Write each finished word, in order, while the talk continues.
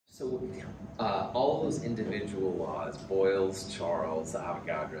So all those individual laws, Boyle's, Charles,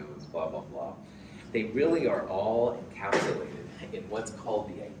 Avogadro's, blah, blah, blah, they really are all encapsulated in what's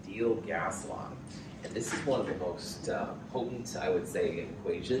called the ideal gas law. And this is one of the most potent, I would say,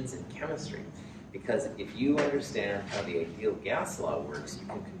 equations in chemistry. Because if you understand how the ideal gas law works, you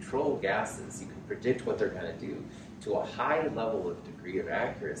can control gases, you can predict what they're going to do to a high level of degree of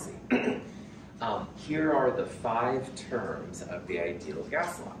accuracy. Here are the 5 terms of the ideal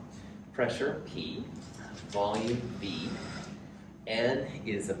gas law. Pressure, P, volume, V, N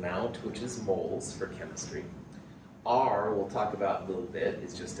is amount, which is moles for chemistry. R, we'll talk about in a little bit,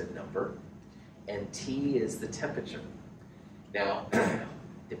 is just a number. And T is the temperature. Now,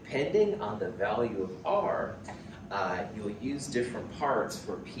 depending on the value of R, you'll use different parts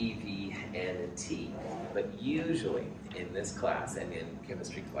for P, V, N, and T. But usually, in this class and in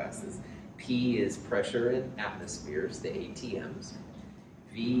chemistry classes, P is pressure in atmospheres, the ATMs.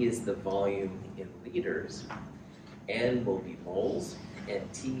 V is the volume in liters. N will be moles, and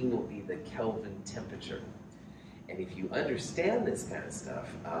T will be the Kelvin temperature. And if you understand this kind of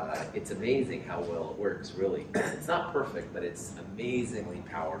stuff, it's amazing how well it works, really. It's not perfect, but it's amazingly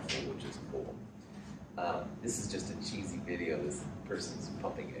powerful, which is cool. This is just a cheesy video. This person's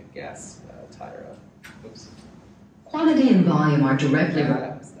pumping a gas tire up. Oops. Quantity and volume are directly...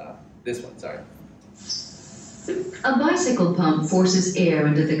 This one, sorry. A bicycle pump forces air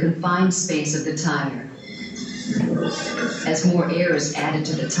into the confined space of the tire. As more air is added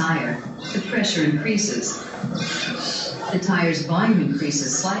to the tire, the pressure increases. The tire's volume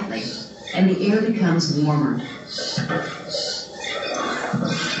increases slightly, and the air becomes warmer.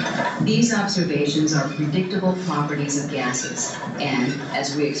 These observations are predictable properties of gases, and,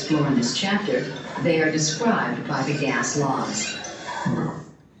 as we explore in this chapter, they are described by the gas laws.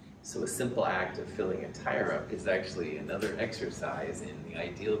 So a simple act of filling a tire up is actually another exercise in the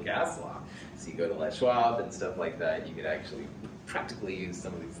ideal gas law. So you go to Les Schwab and stuff like that, you could actually practically use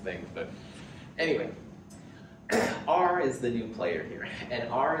some of these things. But anyway, R is the new player here, and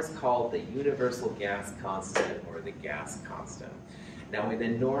R is called the universal gas constant or the gas constant. Now in a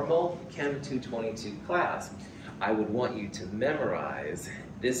normal Chem 222 class, I would want you to memorize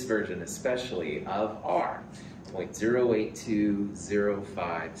this version especially of R.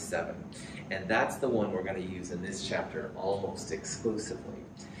 0.082057, and that's the one we're going to use in this chapter almost exclusively.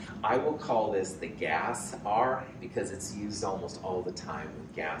 I will call this the gas R because it's used almost all the time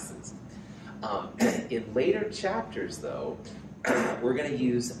with gases. In later chapters, though, we're going to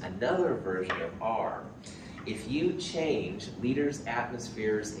use another version of R. If you change liters,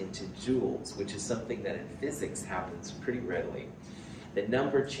 atmospheres into joules, which is something that in physics happens pretty readily, the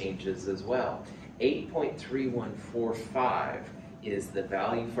number changes as well. 8.3145 is the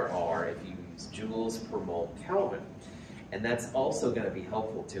value for R if you use joules per mole Kelvin. And that's also going to be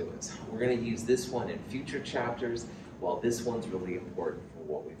helpful to us. We're going to use this one in future chapters, while this one's really important for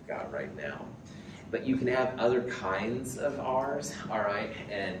what we've got right now. But you can have other kinds of R's, all right?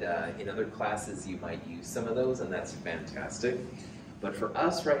 And in other classes, you might use some of those, and that's fantastic. But for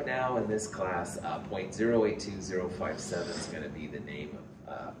us right now in this class, 0.082057 is going to be the name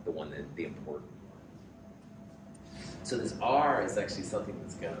of the one that the important one. So this R is actually something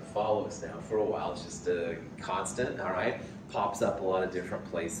that's going to follow us now for a while. It's just a constant, all right? Pops up a lot of different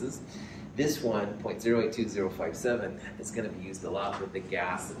places. This one, 0.082057, is going to be used a lot with the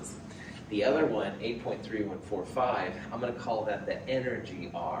gases. The other one, 8.3145, I'm going to call that the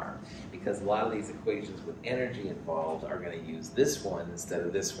energy R, because a lot of these equations with energy involved are going to use this one instead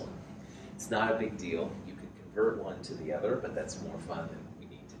of this one. It's not a big deal. You can convert one to the other, but that's more fun than we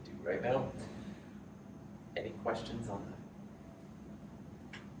need to do right now. Any questions on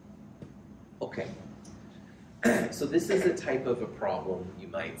that? Okay. So this is a type of a problem you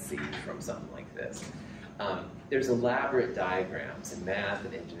might see from something like this. There's elaborate diagrams in math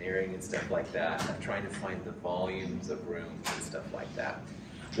and engineering and stuff like that of trying to find the volumes of rooms and stuff like that.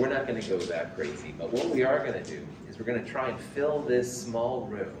 We're not going to go that crazy, but what we are going to do is we're going to try and fill this small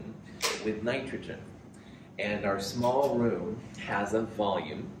room with nitrogen. And our small room has a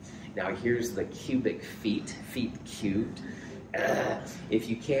volume. Now here's the cubic feet cubed. If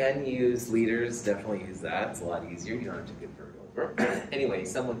you can use liters, definitely use that. It's a lot easier. You don't have to convert over. Anyway,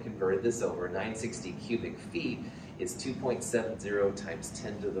 someone converted this over. 960 cubic feet is 2.70 times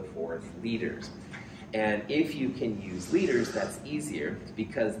 10 to the 4th liters. And if you can use liters, that's easier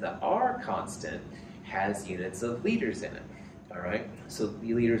because the R constant has units of liters in it. All right? So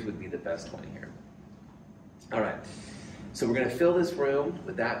the liters would be the best one here. All right. So we're going to fill this room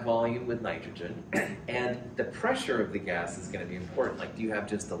with that volume with nitrogen, and the pressure of the gas is going to be important. Like, do you have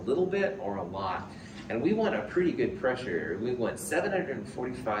just a little bit or a lot? And we want a pretty good pressure here. We want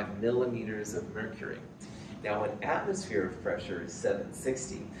 745 millimeters of mercury. Now, an atmospheric pressure is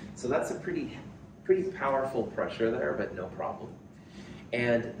 760, so that's a pretty powerful pressure there, but no problem.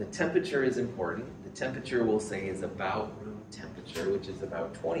 And the temperature is important. The temperature, we'll say, is about room temperature, which is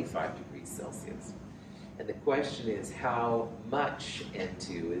about 25 degrees Celsius. And the question is, how much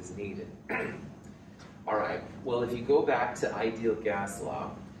N2 is needed? All right, well, if you go back to ideal gas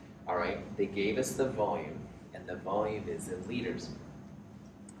law, all right, they gave us the volume, and the volume is in liters.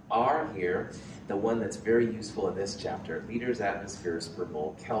 R here, the one that's very useful in this chapter, liters, atmospheres per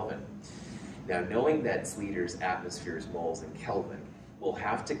mole Kelvin. Now, knowing that's liters, atmospheres, moles, and Kelvin, we'll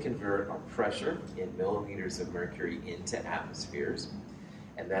have to convert our pressure in millimeters of mercury into atmospheres,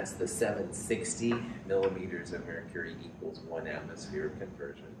 and that's the 760 millimeters of mercury equals 1 atmosphere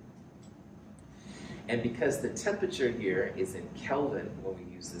conversion. And because the temperature here is in Kelvin when we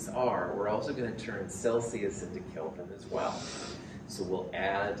use this R, we're also going to turn Celsius into Kelvin as well. So we'll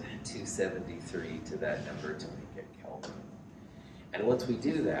add 273 to that number to make it Kelvin. And once we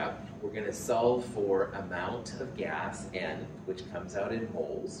do that, we're going to solve for amount of gas, N, which comes out in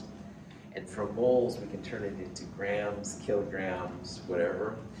moles. And from moles, we can turn it into grams, kilograms,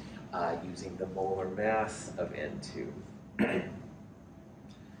 whatever, using the molar mass of N2.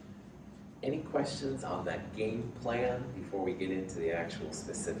 Any questions on that game plan before we get into the actual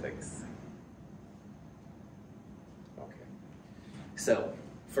specifics? Okay. So,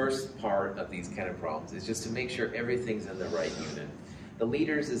 first part of these kind of problems is just to make sure everything's in the right unit. The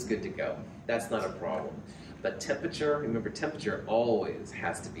liters is good to go. That's not a problem. But temperature, remember temperature always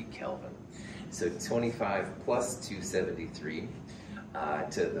has to be Kelvin. So 25 plus 273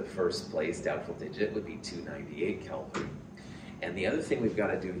 to the first place doubtful digit would be 298 Kelvin. And the other thing we've got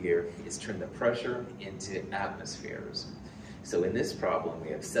to do here is turn the pressure into atmospheres. So in this problem,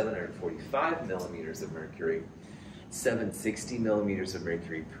 we have 745 millimeters of mercury, 760 millimeters of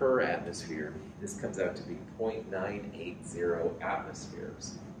mercury per atmosphere. This comes out to be 0.980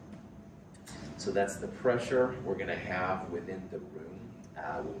 atmospheres. So that's the pressure we're going to have within the room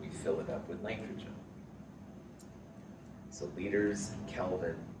when we fill it up with nitrogen. So liters,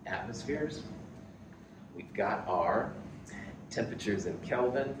 Kelvin, atmospheres. We've got R. Temperatures in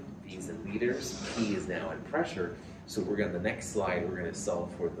Kelvin, V's in liters, P is now in pressure. So we're going to, the next slide, we're going to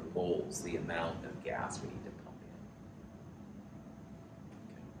solve for the moles, the amount of gas we need to pump in.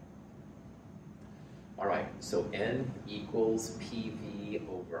 Okay. All right, so N equals PV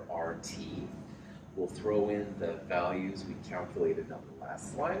over RT. We'll throw in the values we calculated on the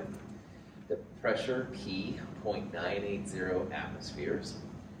last slide. The pressure, P, 0.980 atmospheres.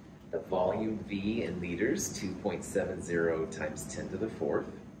 The volume, V, in liters, 2.70 times 10 to the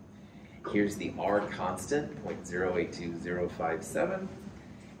fourth. Here's the R constant, 0.082057.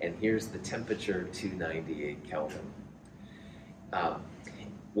 And here's the temperature, 298 Kelvin.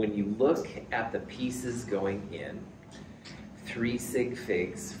 When you look at the pieces going in, 3 sig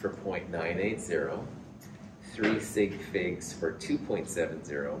figs for 0.980, 3 sig figs for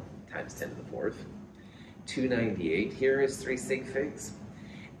 2.70 times 10 to the fourth. 298 here is 3 sig figs.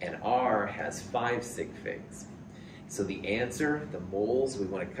 And R has 5 sig figs. So the answer, the moles we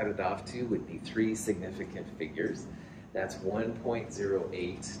want to cut it off to would be 3 significant figures. That's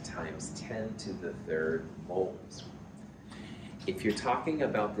 1.08 times 10 to the third moles. If you're talking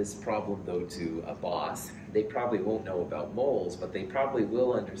about this problem though to a boss, they probably won't know about moles, but they probably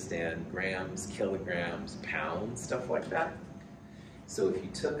will understand grams, kilograms, pounds, stuff like that. So if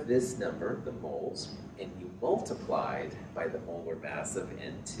you took this number, the moles, and you multiplied by the molar mass of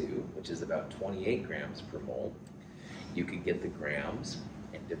N2, which is about 28 grams per mole, you could get the grams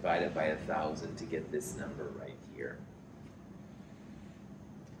and divide it by 1,000 to get this number right here.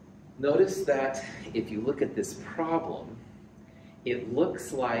 Notice that if you look at this problem, it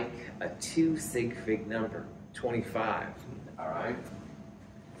looks like a 2 sig fig number, 25, all right?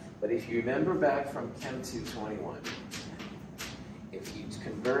 But if you remember back from Chem 221, if you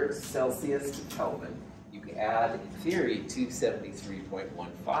convert Celsius to Kelvin, you can add, in theory,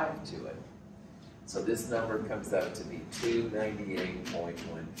 273.15 to it. So this number comes out to be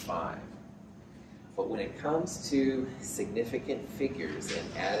 298.15. But when it comes to significant figures and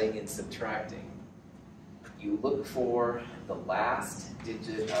adding and subtracting, you look for the last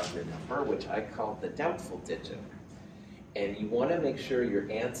digit of the number, which I call the doubtful digit. And you want to make sure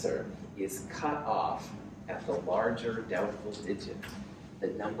your answer is cut off at the larger doubtful digit, the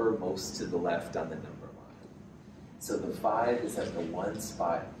number most to the left on the number line. So the 5 is at the 1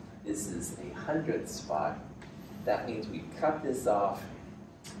 spot. This is a 100th spot. That means we cut this off,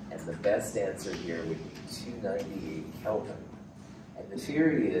 and the best answer here would be 298 Kelvin. And And the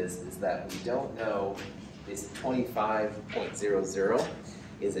theory is that we don't know this 25.00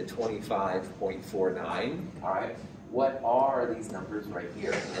 is a 25.49, all right? What are these numbers right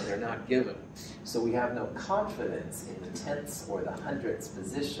here? And they're not given. So we have no confidence in the tenths or the hundredths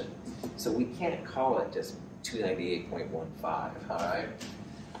position. So we can't call it just 298.15, all right?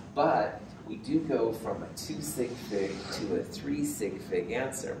 But we do go from a 2 sig fig to a 3 sig fig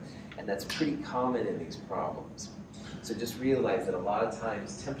answer, and that's pretty common in these problems. So just realize that a lot of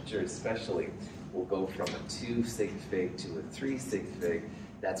times, temperature especially, will go from a 2 sig fig to a 3 sig fig.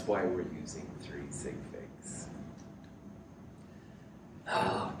 That's why we're using 3 sig figs.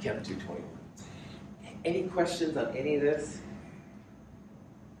 Chem 221. Any questions on any of this?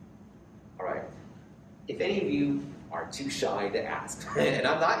 All right. If any of you are too shy to ask, and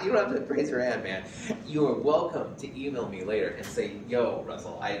I'm not, you don't have to raise your hand, man. You are welcome to email me later and say, yo,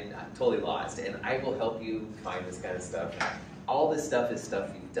 Russell, I'm totally lost, and I will help you find this kind of stuff. All this stuff is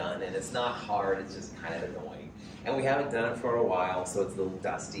stuff you've done, and it's not hard, it's just kind of annoying. And we haven't done it for a while, so it's a little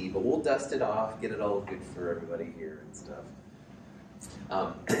dusty, but we'll dust it off, get it all good for everybody here and stuff.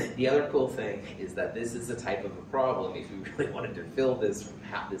 The other cool thing is that this is a type of a problem. If you really wanted to fill this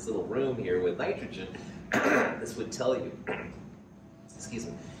little room here with nitrogen, this would tell you, excuse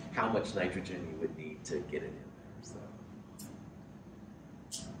me, how much nitrogen you would need to get it in there.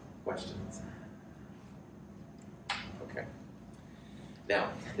 So, questions? Okay. Now,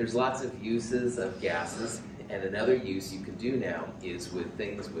 there's lots of uses of gases, and another use you can do now is with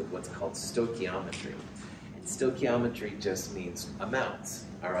things with what's called stoichiometry. And stoichiometry just means amounts,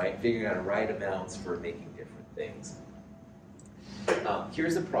 all right? Figuring out right amounts for making different things.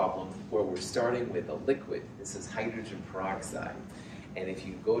 Here's a problem where we're starting with a liquid. This is hydrogen peroxide. And if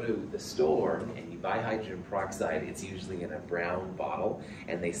you go to the store and you buy hydrogen peroxide, it's usually in a brown bottle,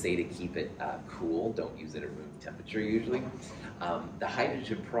 and they say to keep it cool, don't use it at room temperature usually. The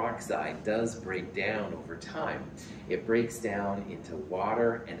hydrogen peroxide does break down over time. It breaks down into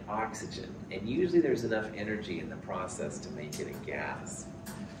water and oxygen, and usually there's enough energy in the process to make it a gas.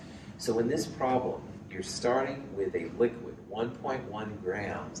 So in this problem, you're starting with a liquid, 1.1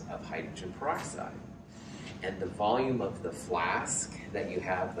 grams of hydrogen peroxide. And the volume of the flask that you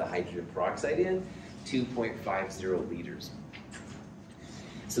have the hydrogen peroxide in, 2.50 liters.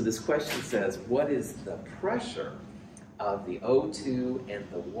 So this question says, what is the pressure of the O2 and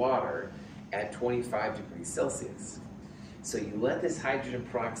the water at 25 degrees Celsius? So you let this hydrogen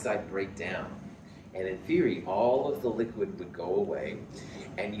peroxide break down, and in theory, all of the liquid would go away,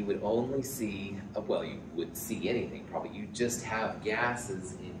 and you would only see, well, you wouldn't see anything probably, you just have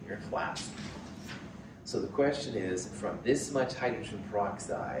gases in your flask. So the question is, from this much hydrogen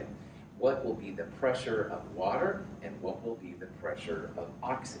peroxide, what will be the pressure of water and what will be the pressure of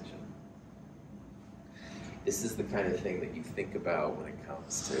oxygen? This is the kind of thing that you think about when it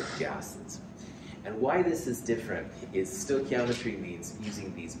comes to gases. And why this is different is stoichiometry means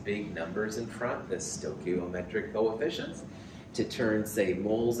using these big numbers in front, the stoichiometric coefficients, to turn, say,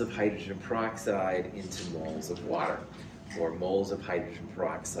 moles of hydrogen peroxide into moles of water, or moles of hydrogen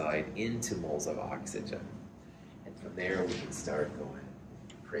peroxide into moles of oxygen. And from there, we can start going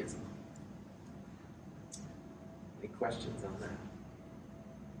crazy. Any questions on that?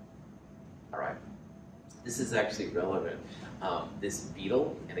 All right. This is actually relevant. This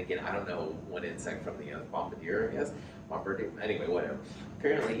beetle, and again, I don't know what insect from the bombardier, I guess. Anyway, whatever.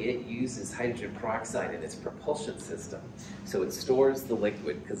 Apparently, it uses hydrogen peroxide in its propulsion system. So it stores the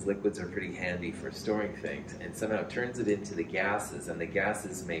liquid, because liquids are pretty handy for storing things, and somehow turns it into the gases, and the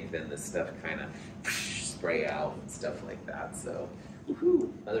gases make then this stuff kind of spray out and stuff like that. So, woohoo!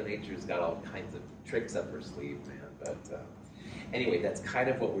 Mother Nature's got all kinds of tricks up her sleeve, man. But anyway, that's kind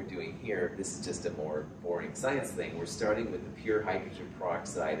of what we're doing here. This is just a more boring science thing. We're starting with the pure hydrogen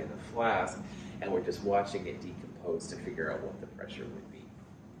peroxide in a flask, and we're just watching it decompose to figure out what the pressure would be.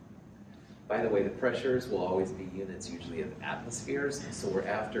 By the way, the pressures will always be units usually of atmospheres, so we're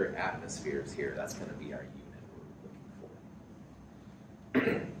after atmospheres here. That's going to be our unit we're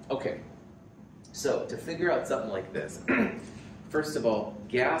looking for. Okay, so to figure out something like this, first of all,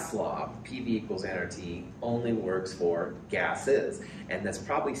 gas law, PV equals nRT, only works for gases. And that's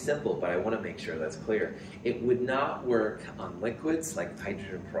probably simple, but I want to make sure that's clear. It would not work on liquids like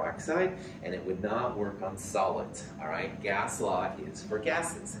hydrogen peroxide, and it would not work on solids, all right? Gas law is for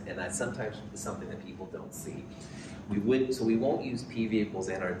gases, and that's sometimes something that people don't see. So we won't use PV equals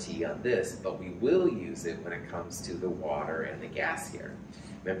nRT on this, but we will use it when it comes to the water and the gas here.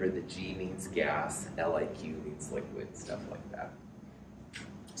 Remember, the G means gas, LIQ means liquid, stuff like that.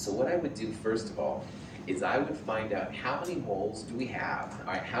 So what I would do first of all is I would find out how many moles do we have,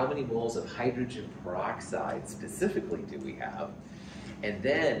 all right, how many moles of hydrogen peroxide specifically do we have, And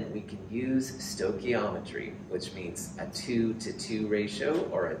then we can use stoichiometry, which means a 2-to-2 ratio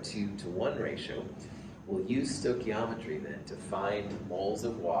or a 2-to-1 ratio. We'll use stoichiometry then to find moles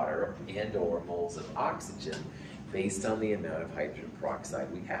of water and or moles of oxygen based on the amount of hydrogen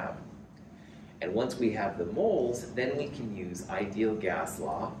peroxide we have. And once we have the moles, then we can use ideal gas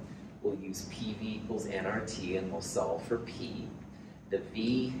law. We'll use PV equals nRT and we'll solve for P. The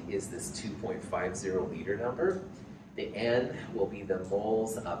V is this 2.50 liter number. The N will be the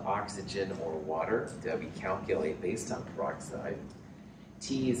moles of oxygen or water that we calculate based on peroxide.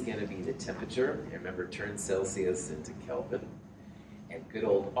 T is going to be the temperature. And remember, turn Celsius into Kelvin. And good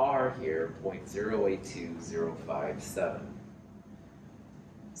old R here, 0.082057.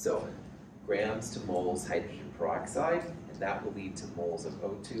 So, grams to moles hydrogen peroxide, and that will lead to moles of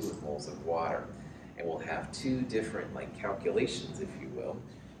O2 and moles of water. And we'll have two different calculations, if you will.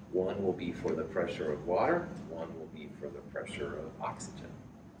 One will be for the pressure of water, one will be for the pressure of oxygen.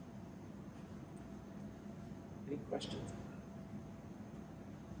 Any questions?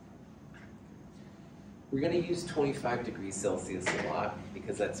 We're going to use 25 degrees Celsius a lot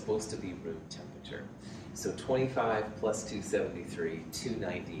because that's supposed to be room temperature. So 25 plus 273,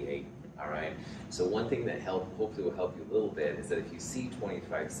 298. All right, so one thing that hopefully will help you a little bit is that if you see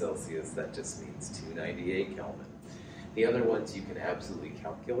 25 Celsius, that just means 298 Kelvin. The other ones you can absolutely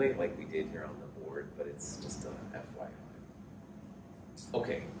calculate like we did here on the board, but it's just an FYI.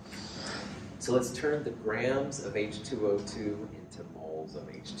 Okay, so let's turn the grams of H2O2 into moles of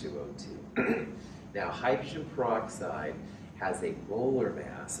H2O2. Now, hydrogen peroxide has a molar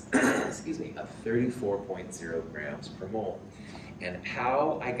mass, excuse me, of 34.0 grams per mole. And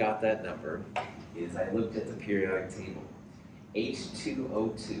how I got that number is I looked at the periodic table.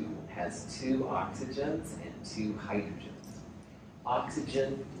 H2O2 has 2 oxygens and 2 hydrogens.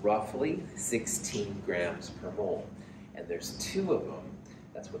 Oxygen, roughly 16 grams per mole. And there's 2 of them.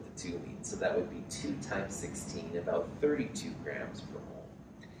 That's what the 2 means. So that would be 2 times 16, about 32 grams per mole.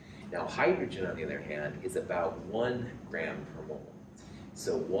 Now, hydrogen, on the other hand, is about 1 gram per mole.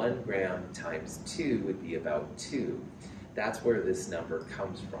 So 1 gram times 2 would be about 2. That's where this number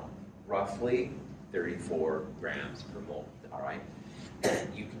comes from, roughly 34 grams per mole, all right?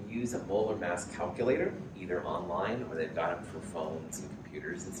 You can use a molar mass calculator, either online or they've got them for phones and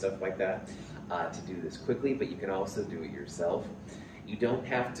computers and stuff like that, to do this quickly, but you can also do it yourself. You don't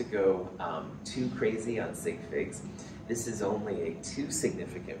have to go too crazy on sig figs. This is only a 2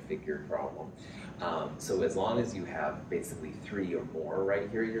 significant figure problem. So as long as you have basically 3 or more right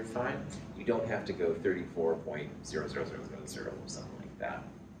here, you're fine. You don't have to go 34.00000 or something like that.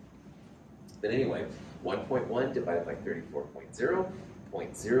 But anyway, 1.1 divided by 34.0,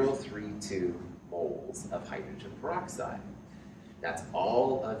 0.032 moles of hydrogen peroxide. That's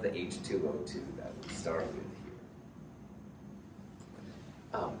all of the H2O2 that we start with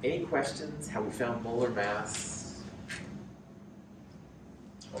here. Any questions? How we found molar mass?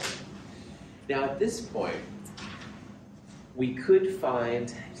 Now at this point, we could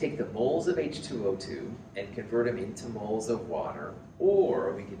take the moles of H2O2 and convert them into moles of water,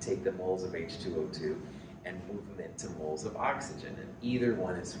 or we could take the moles of H2O2 and move them into moles of oxygen, and either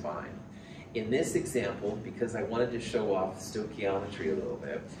one is fine. In this example, because I wanted to show off stoichiometry a little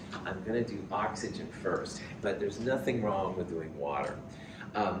bit, I'm going to do oxygen first, but there's nothing wrong with doing water.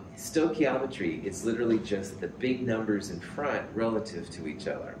 Stoichiometry is literally just the big numbers in front relative to each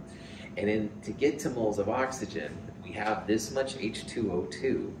other. And to get to moles of oxygen, we have this much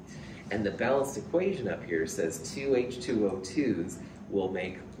H2O2, and the balanced equation up here says 2 H2O2s will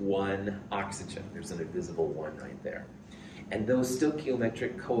make 1 oxygen. There's an invisible 1 right there. And those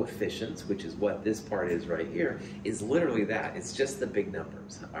stoichiometric coefficients, which is what this part is right here, is literally that. It's just the big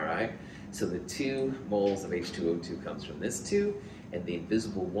numbers, all right? So the 2 moles of H2O2 comes from this 2, and the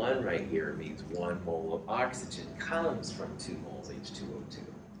invisible 1 right here means 1 mole of oxygen comes from 2 moles H2O2.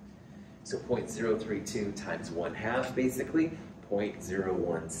 So 0.032 times 1/2, basically,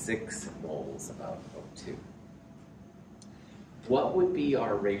 0.016 moles of O2. What would be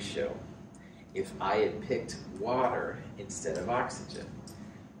our ratio if I had picked water instead of oxygen?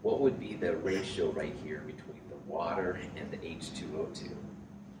 What would be the ratio right here between the water and the H2O2?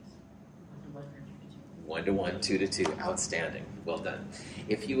 1 to 1, 2 to 2. Outstanding. Well done.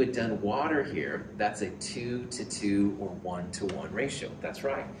 If you had done water here, that's a 2 to 2 or 1 to 1 ratio. That's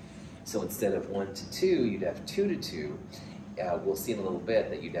right. So instead of 1 to 2, you'd have 2 to 2. We'll see in a little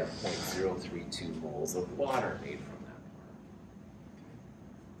bit that you'd have 0.032 moles of water made from that part.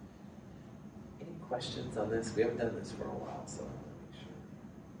 Any questions on this? We haven't done this for a while, so I want to make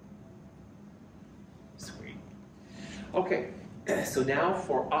sure. Sweet. Okay, so now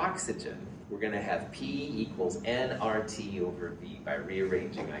for oxygen, we're going to have P equals nRT over V by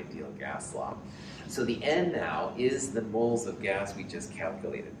rearranging ideal gas law. So the N now is the moles of gas we just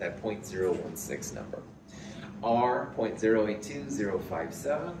calculated, that 0.016 number. R,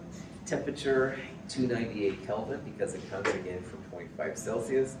 0.082057, temperature 298 Kelvin because it comes again from 0.5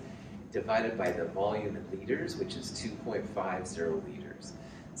 Celsius, divided by the volume in liters, which is 2.50 liters.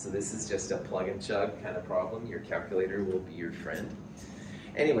 So this is just a plug and chug kind of problem. Your calculator will be your friend.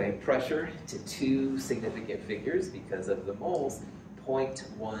 Anyway, pressure to two significant figures because of the moles,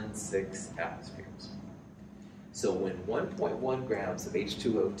 0.16 atmospheres. So when 1.1 grams of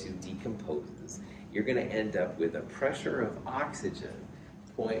H2O2 decomposes, you're going to end up with a pressure of oxygen,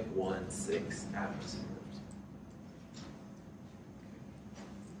 0.16 atmospheres.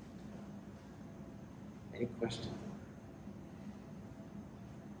 Any questions?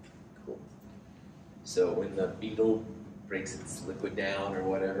 Cool. So when the beetle breaks its liquid down or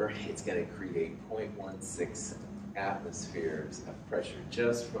whatever, it's going to create 0.16 atmospheres of pressure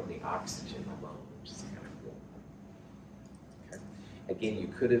just from the oxygen alone, which is kind of cool. Okay. Again, you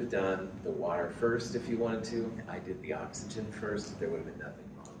could have done the water first if you wanted to. I did the oxygen first. There would have been nothing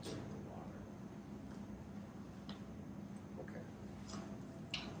wrong with the water.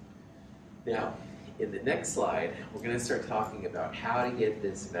 Okay. Now, in the next slide, we're going to start talking about how to get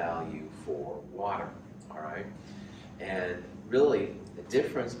this value for water, all right? And really, the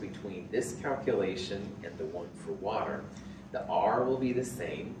difference between this calculation and the one for water, the R will be the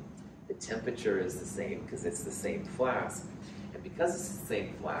same, the temperature is the same because it's the same flask, and because it's the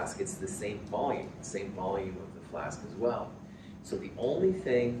same flask, it's the same volume of the flask as well. So the only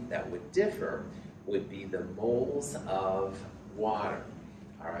thing that would differ would be the moles of water,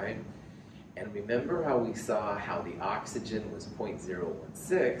 all right? And remember how we saw how the oxygen was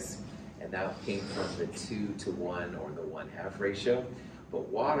 0.016, and that came from the 2:1 or the 1/2 ratio, but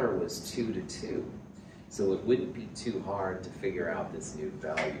water was 2:2. So it wouldn't be too hard to figure out this new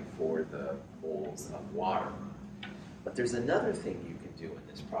value for the moles of water. But there's another thing you can do in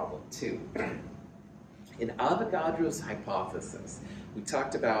this problem too. In Avogadro's hypothesis, we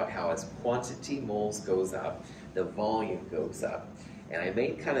talked about how as quantity moles goes up, the volume goes up. And I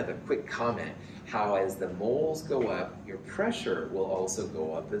made kind of a quick comment how as the moles go up, your pressure will also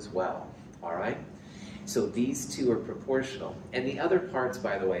go up as well, all right? So these two are proportional. And the other parts,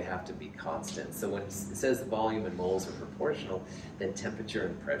 by the way, have to be constant. So when it says the volume and moles are proportional, then temperature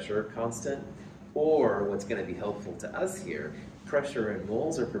and pressure are constant. Or what's going to be helpful to us here, pressure and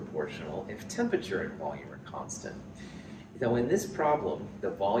moles are proportional if temperature and volume are constant. Now in this problem,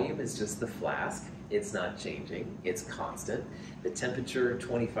 the volume is just the flask. It's not changing, it's constant. The temperature,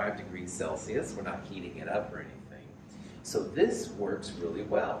 25 degrees Celsius, we're not heating it up or anything. So this works really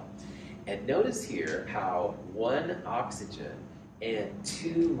well. And notice here how 1 oxygen and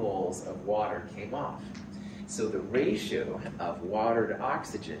 2 moles of water came off. So the ratio of water to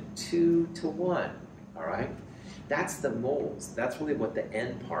oxygen, 2:1, all right? That's the moles. That's really what the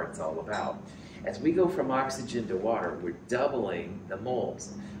N part's all about. As we go from oxygen to water, we're doubling the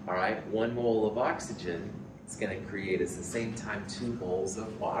moles, all right? 1 mole of oxygen is going to create at the same time 2 moles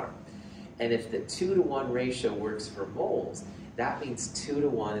of water. And if the 2:1 ratio works for moles, that means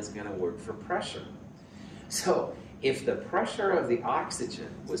 2:1 is going to work for pressure. So if the pressure of the oxygen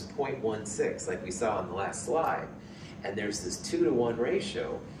was 0.16, like we saw on the last slide, and there's this 2:1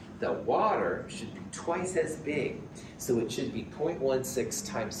 ratio, the water should be twice as big. So it should be 0.16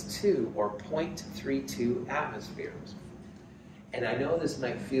 times 2, or 0.32 atmospheres. And I know this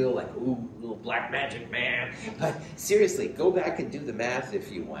might feel like, ooh, little black magic, man. But seriously, go back and do the math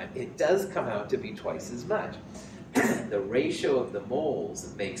if you want. It does come out to be twice as much. The ratio of the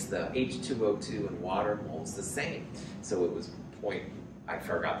moles makes the H2O2 and water moles the same. So it was I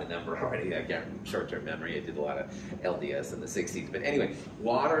forgot the number already. I got short-term memory. I did a lot of LDS in the 60s. But anyway,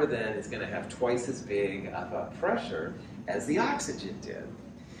 water then is going to have twice as big of a pressure as the oxygen did.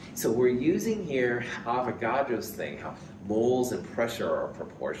 So we're using here Avogadro's thing, how moles and pressure are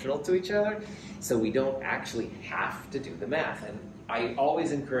proportional to each other, so we don't actually have to do the math. And I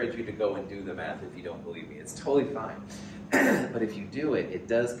always encourage you to go and do the math if you don't believe me. It's totally fine. But if you do it, it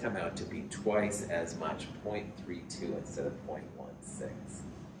does come out to be twice as much, 0.32 instead of 0.16.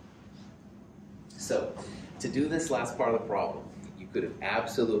 So to do this last part of the problem, you could have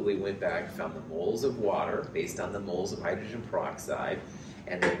absolutely went back, found the moles of water based on the moles of hydrogen peroxide,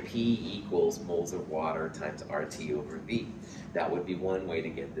 and then P equals moles of water times RT over V. That would be one way to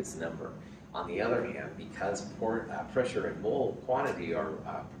get this number. On the other hand, because pressure and mole quantity are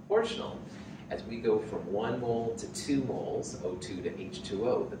proportional, as we go from 1 mole to 2 moles, O2 to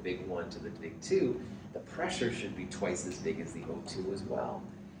H2O, the big 1 to the big 2, the pressure should be twice as big as the O2 as well.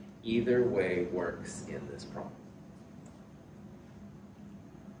 Either way works in this problem.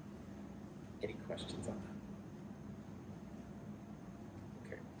 Any questions on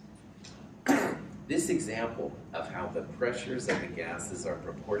that? Okay. This example of how the pressures of the gases are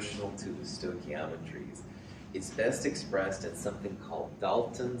proportional to the stoichiometries is best expressed in something called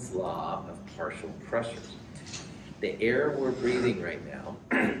Dalton's law of partial pressures. The air we're breathing right now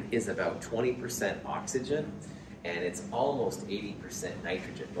is about 20% oxygen, and it's almost 80%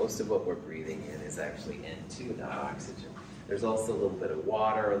 nitrogen. Most of what we're breathing in is actually N2, not oxygen. There's also a little bit of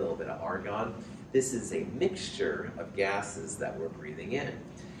water, a little bit of argon. This is a mixture of gases that we're breathing in.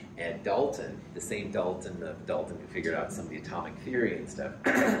 And Dalton, the same Dalton who figured out some of the atomic theory and stuff,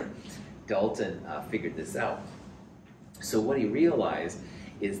 Dalton figured this out. So what he realized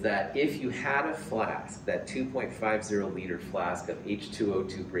is that if you had a flask, that 2.50 liter flask of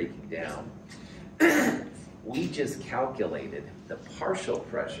H2O2 breaking down, we just calculated the partial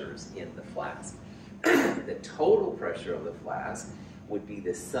pressures in the flask. The total pressure of the flask would be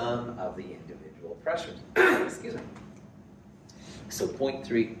the sum of the individual pressures. Excuse me. So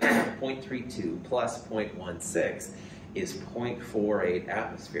 0.32 plus 0.16 is 0.48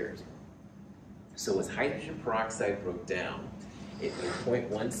 atmospheres. So as hydrogen peroxide broke down, it made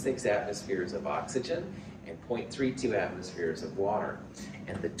 0.16 atmospheres of oxygen and 0.32 atmospheres of water.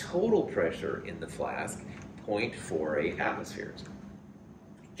 And the total pressure in the flask, 0.48 atmospheres.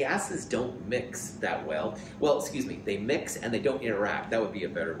 Gases don't mix that well. Well, excuse me, they mix and they don't interact. That would be a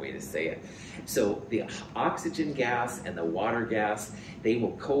better way to say it. So the oxygen gas and the water gas, they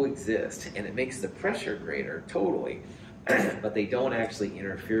will coexist, and it makes the pressure greater, totally, but they don't actually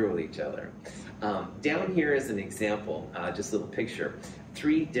interfere with each other. Down here is an example, just a little picture.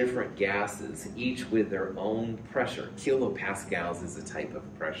 3 different gases, each with their own pressure. Kilopascals is a type of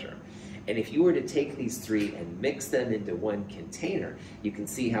pressure. And if you were to take these 3 and mix them into one container, you can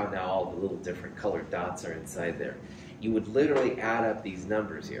see how now all the little different colored dots are inside there. You would literally add up these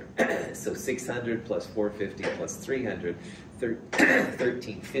numbers here. So 600 plus 450 plus 300,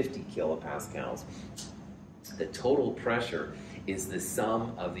 1350 kilopascals. The total pressure is the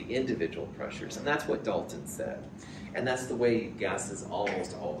sum of the individual pressures, and that's what Dalton said. And that's the way gases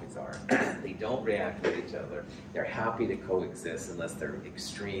almost always are. They don't react with each other. They're happy to coexist unless they're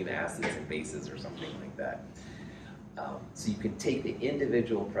extreme acids and bases or something like that. So you can take the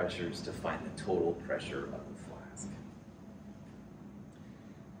individual pressures to find the total pressure of the flask.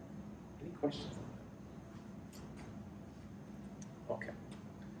 Any questions on that? Okay.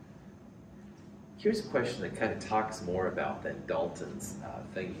 Here's a question that kind of talks more about than Dalton's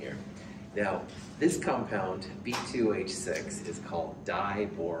thing here. Now, this compound, B2H6, is called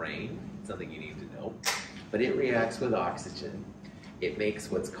diborane, something you need to know, but it reacts with oxygen. It makes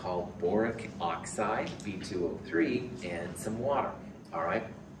what's called boric oxide, B2O3, and some water, all right?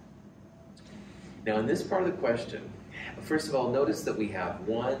 Now, in this part of the question, first of all, notice that we have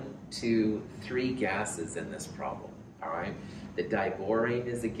 1, 2, 3 gases in this problem, all right? The diborane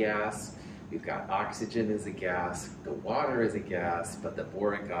is a gas. We've got oxygen as a gas, the water is a gas, but the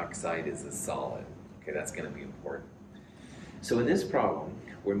boric oxide is a solid. Okay, that's going to be important. So in this problem,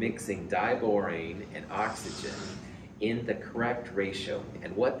 we're mixing diborane and oxygen in the correct ratio.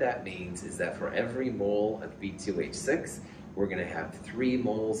 And what that means is that for every mole of B2H6, we're going to have 3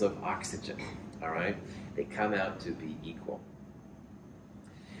 moles of oxygen. All right? They come out to be equal.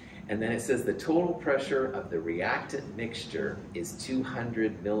 And then it says the total pressure of the reactant mixture is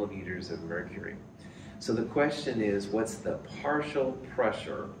 200 millimeters of mercury. So the question is, what's the partial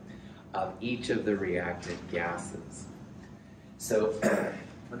pressure of each of the reactant gases? So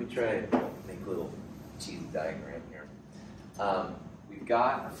let me try and make a little cheesy diagram here. We've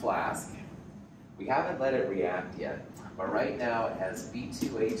got a flask. We haven't let it react yet, but right now it has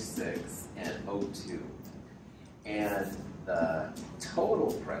B2H6 and O2. And the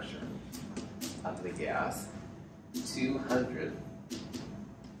total pressure of the gas, 200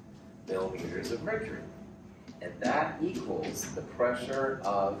 millimeters of mercury. And that equals the pressure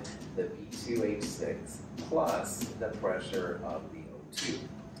of the B2H6 plus the pressure of the O2.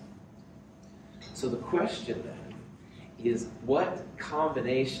 So the question then is, what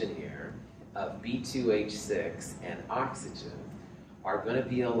combination here of B2H6 and oxygen are going to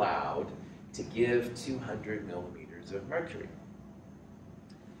be allowed to give 200 millimeters of mercury?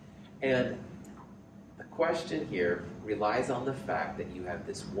 And the question here relies on the fact that you have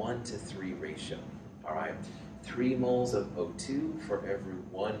this 1:3 ratio, all right? 3 moles of O2 for every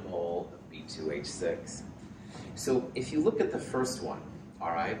 1 mole of B2H6. So if you look at the first one,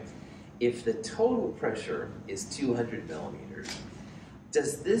 all right, if the total pressure is 200 millimeters,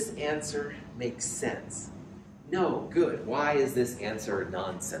 does this answer make sense? No, good. Why is this answer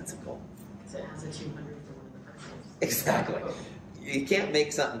nonsensical? So it has a 200 for one of the pressures. Exactly. You can't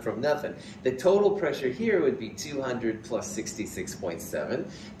make something from nothing. The total pressure here would be 200 plus 66.7.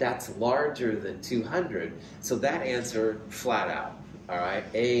 That's larger than 200, so that answer flat out. All right,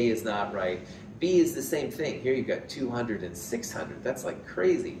 A is not right. B is the same thing. Here you've got 200 and 600. That's like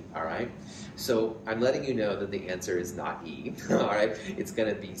crazy, all right? So I'm letting you know that the answer is not E, all right? It's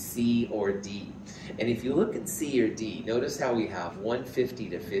gonna be C or D. And if you look at C or D, notice how we have 150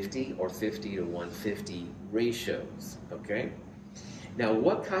 to 50 or 50 to 150 ratios, okay? Now,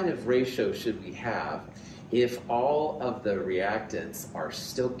 what kind of ratio should we have if all of the reactants are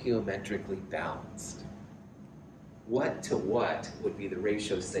stoichiometrically balanced? What to what would be the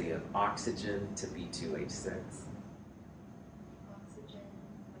ratio, say, of oxygen to B2H6? Oxygen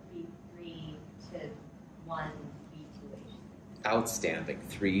would be 3 to 1 B2H6. Outstanding,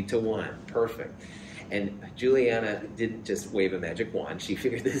 3 to 1, perfect. And Juliana didn't just wave a magic wand, she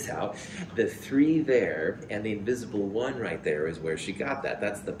figured this out. The 3 there and the invisible 1 right there is where she got that.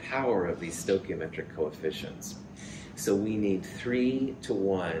 That's the power of these stoichiometric coefficients. So we need 3 to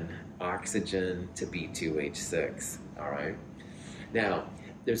 1 oxygen to B2H6, all right? Now,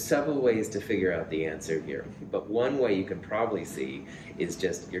 there's several ways to figure out the answer here, but one way you can probably see is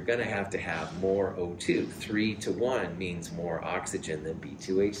just you're gonna have to have more O2. 3 to 1 means more oxygen than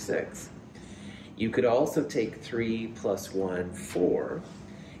B2H6. You could also take 3 plus 1, 4.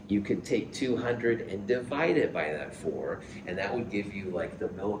 You could take 200 and divide it by that 4, and that would give you like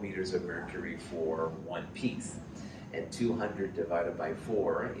the millimeters of mercury for one piece. And 200 divided by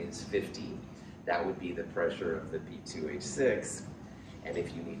 4 is 50. That would be the pressure of the B2H6. And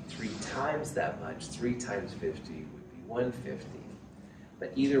if you need 3 times that much, 3 times 50 would be 150.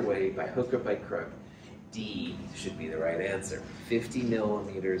 But either way, by hook or by crook, D should be the right answer. 50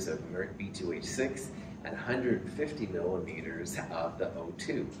 millimeters of B2H6 and 150 millimeters of the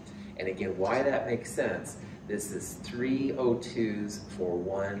O2. And again, why that makes sense, this is 3 O2s for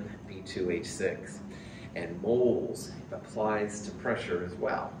 1 B2H6. And moles applies to pressure as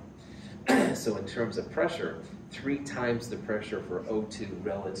well. So in terms of pressure, 3 times the pressure for O2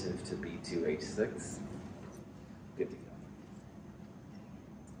 relative to B2H6. Good to go.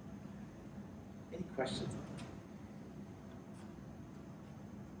 Any questions?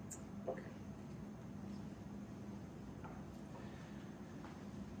 Okay.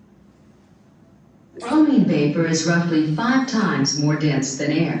 Bromine vapor is roughly 5 times more dense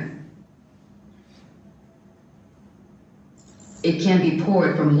than air. It can be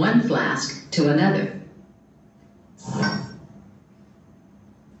poured from one flask to another.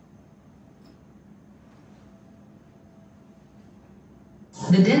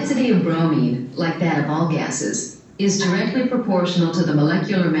 The density of bromine, like that of all gases, is directly proportional to the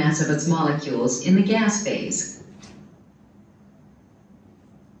molecular mass of its molecules in the gas phase.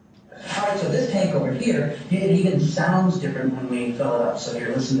 All right, so this tank over here, it even sounds different when we fill it up. So here,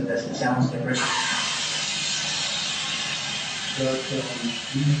 listen to this, it sounds different.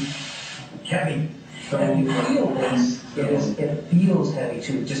 Heavy. So when you feel this, it feels heavy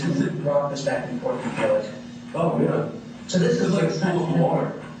too. Just rock this back and forth and feel it. Oh, yeah. So this is like full of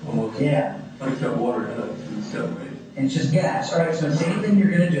water. Almost. Yeah. Like that water in separate. And it's just gas. All right, so the same thing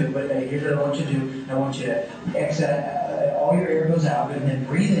you're going to do, but here's what I want you to do. I want you to exhale, all your air goes out, and then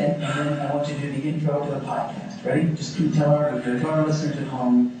breathe in, and then I want you to do the intro to the podcast. Ready? Just tell our listeners at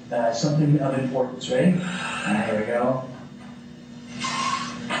home something of importance. Ready? All right, here we go.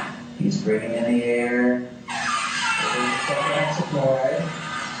 He's bringing in the air. Chloride.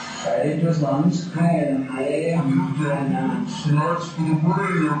 Right into his lungs. No, snacks for the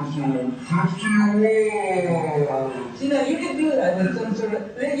brain, so 51. See, now you can do that with some sort of.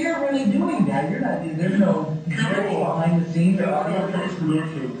 You're really doing that. You're not. There's no behind the scenes or audio.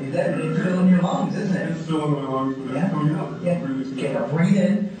 Is that it's filling your lungs, isn't it? It's filling my lungs, but it's coming out. Yeah. Okay, now breathe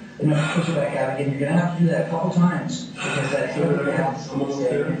in. And then push it back out again. You're going to have to do that a couple times because that's what you have to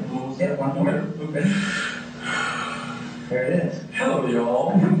stay. Yeah, one more. Ready? There it is. Hello,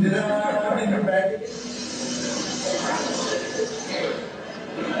 y'all. Yeah, you're back.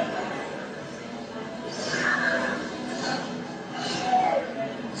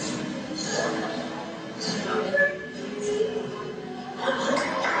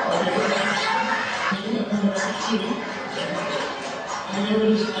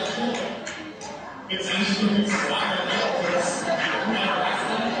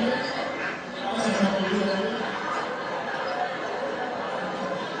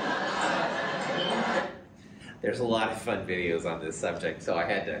 There's a lot of fun videos on this subject, so I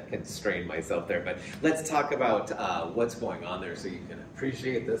had to constrain myself there. But let's talk about what's going on there so you can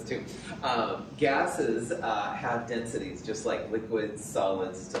appreciate this too. Gases have densities just like liquids,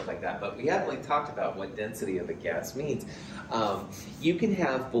 solids, stuff like that. But we haven't really talked about what density of a gas means. You can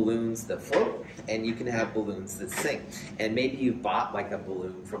have balloons that float, and you can have balloons that sink. And maybe you bought like a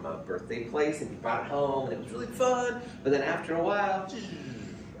balloon from a birthday place, and you brought it home, and it was really fun. But then after a while,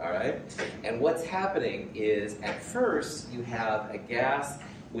 all right? And what's happening is at first you have a gas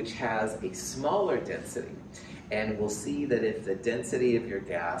which has a smaller density. And we'll see that if the density of your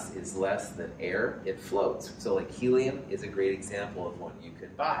gas is less than air, it floats. So like helium is a great example of one you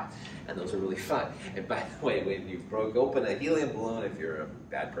could buy. And those are really fun. And by the way, when you broke open a helium balloon, if you're a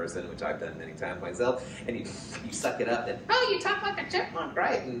bad person, which I've done many times myself, and you suck it up and, oh, you talk like a chipmunk,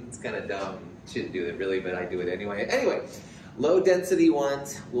 right? And it's kind of dumb. Shouldn't do it really, but I do it anyway. Anyway, low density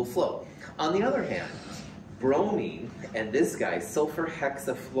ones will float. On the other hand, bromine and this guy, sulfur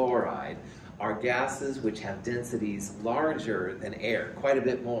hexafluoride, are gases which have densities larger than air, quite a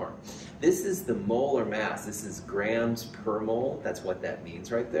bit more. This is the molar mass. This is grams per mole. That's what that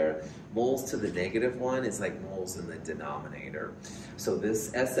means right there. Moles to the negative one is like moles in the denominator. So this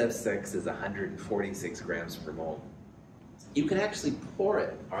SF6 is 146 grams per mole. You can actually pour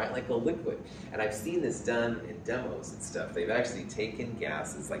it, all right, like a liquid. And I've seen this done in demos and stuff. They've actually taken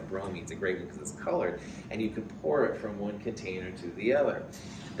gases, like bromine's a great one because it's colored, and you can pour it from one container to the other.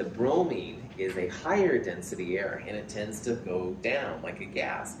 The bromine is a higher density air, and it tends to go down like a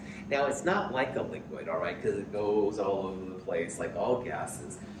gas. Now, it's not like a liquid, all right, because it goes all over the place like all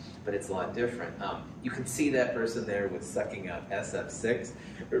gases, but it's a lot different. You can see that person there with sucking up SF6.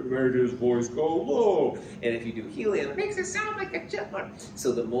 It made his voice go low. And if you do helium, it makes it sound like a chipmunk.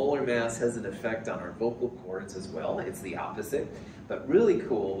 So the molar mass has an effect on our vocal cords as well. It's the opposite. But really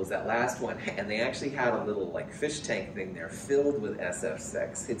cool was that last one, and they actually had a little like fish tank thing there filled with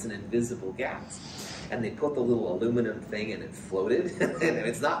SF6. It's an invisible gas. And they put the little aluminum thing and it floated. And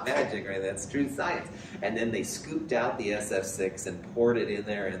it's not magic, right? That's true science. And then they scooped out the SF6 and poured it in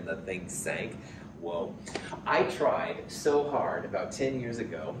there and the thing sank. Whoa. I tried so hard about 10 years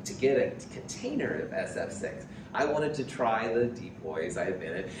ago to get a container of SF6. I wanted to try the depoys, I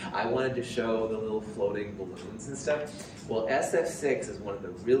admit it. I wanted to show the little floating balloons and stuff. Well, SF6 is one of the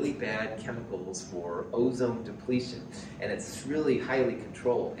really bad chemicals for ozone depletion, and it's really highly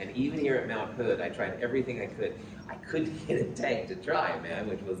controlled. And even here at Mount Hood, I tried everything I could. I couldn't get a tank to try, man,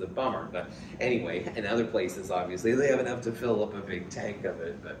 which was a bummer. But anyway, in other places, obviously, they have enough to fill up a big tank of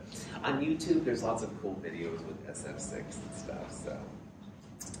it. But on YouTube, there's lots of cool videos with SF6 and stuff.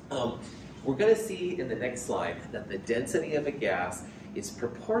 So we're going to see in the next slide that the density of a gas is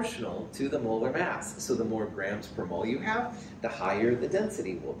proportional to the molar mass. So the more grams per mole you have, the higher the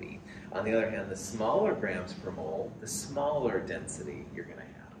density will be. On the other hand, the smaller grams per mole, the smaller density you're going to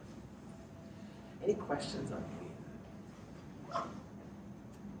have. Any questions on any of that?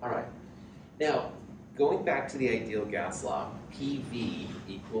 All right. Now, going back to the ideal gas law, PV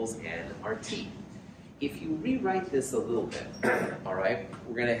equals nRT. If you rewrite this a little bit, all right,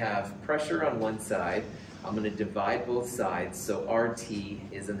 we're going to have pressure on one side. I'm going to divide both sides, so RT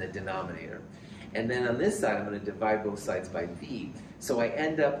is in the denominator. And then on this side, I'm going to divide both sides by V. So I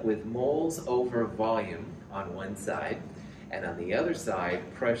end up with moles over volume on one side, and on the other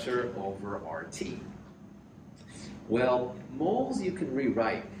side, pressure over RT. Well, moles you can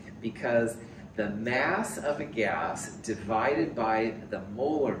rewrite because the mass of a gas divided by the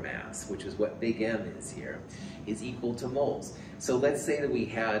molar mass, which is what big M is here, is equal to moles. So let's say that we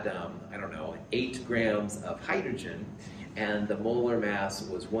had, I don't know, 8 grams of hydrogen, and the molar mass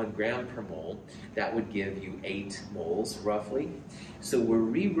was 1 gram per mole. That would give you 8 moles, roughly. So we're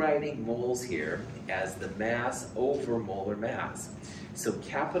rewriting moles here as the mass over molar mass. So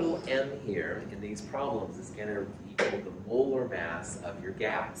capital M here in these problems is going to equal the molar mass of your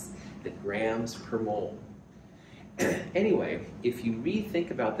gas, the grams per mole. Anyway, if you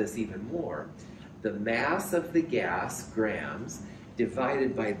rethink about this even more, the mass of the gas, grams,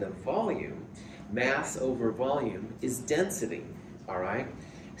 divided by the volume, mass over volume, is density, all right?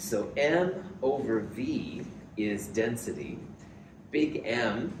 So M over V is density, big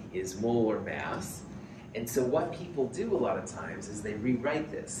M is molar mass, and so what people do a lot of times is they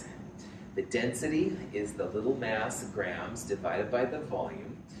rewrite this. The density is the little mass, grams, divided by the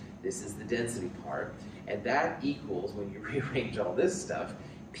volume. This is the density part, and that equals, when you rearrange all this stuff,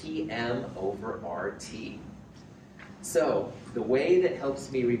 PM over RT. So the way that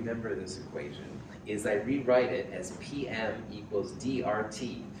helps me remember this equation is I rewrite it as PM equals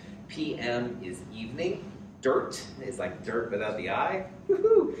DRT. PM is evening, dirt is like dirt without the I.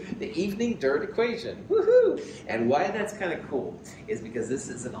 Woohoo! The evening dirt equation. Woohoo! And why that's kind of cool is because this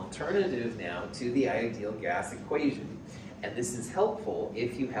is an alternative now to the ideal gas equation. And this is helpful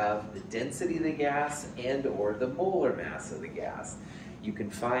if you have the density of the gas and or the molar mass of the gas. You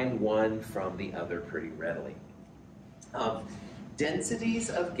can find one from the other pretty readily. Densities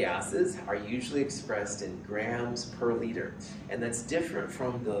of gases are usually expressed in grams per liter, and that's different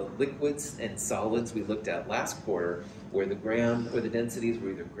from the liquids and solids we looked at last quarter, where the densities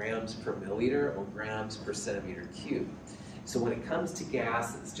were either grams per milliliter or grams per centimeter cube. So when it comes to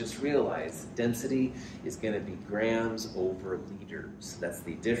gases, just realize density is going to be grams over liters. That's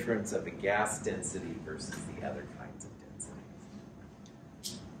the difference of a gas density versus the other kinds of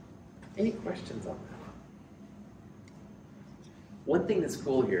densities. Any questions on that? One thing that's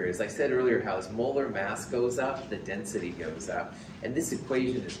cool here is I said earlier how as molar mass goes up, the density goes up. And this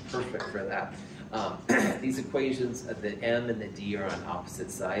equation is perfect for that. These equations, the M and the D are on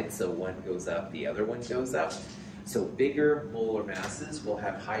opposite sides, so one goes up, the other one goes up. So bigger molar masses will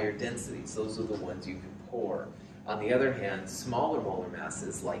have higher densities. Those are the ones you can pour. On the other hand, smaller molar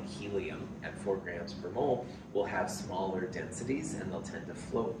masses like helium at 4 grams per mole will have smaller densities and they'll tend to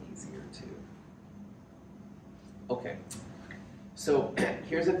float easier too. Okay. So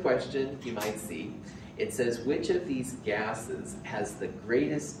here's a question you might see. It says, which of these gases has the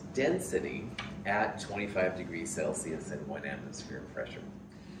greatest density at 25 degrees Celsius and 1 atmosphere pressure?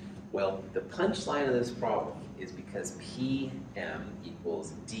 Well, the punchline of this problem is because Pm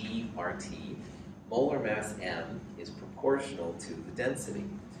equals dRT, molar mass m is proportional to the density.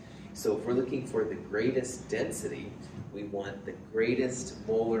 So if we're looking for the greatest density, we want the greatest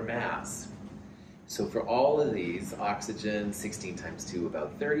molar mass. So for all of these, oxygen, 16 times 2,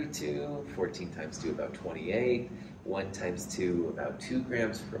 about 32, 14 times 2, about 28, 1 times 2, about 2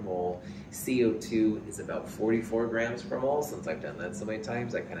 grams per mole. CO2 is about 44 grams per mole. Since I've done that so many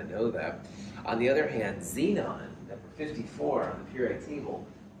times, I kind of know that. On the other hand, xenon, number 54 on the periodic table,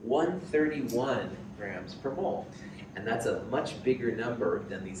 131 grams per mole. And that's a much bigger number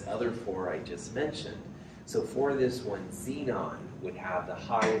than these other 4 I just mentioned. So for this one, xenon would have the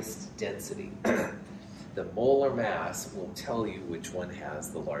highest density. The molar mass will tell you which one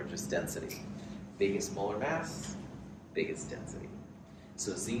has the largest density. Biggest molar mass, biggest density.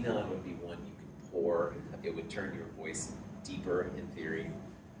 So xenon would be one you can pour. It would turn your voice deeper in theory.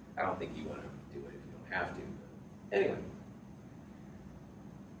 I don't think you want to do it if you don't have to. Anyway,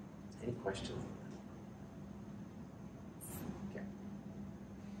 any questions on that? Okay.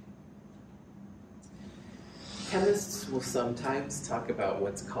 Chemists will sometimes talk about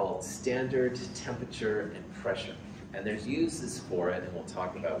what's called standard temperature and pressure. And there's uses for it, and we'll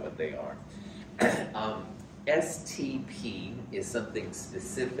talk about what they are. STP is something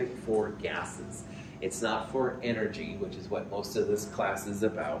specific for gases. It's not for energy, which is what most of this class is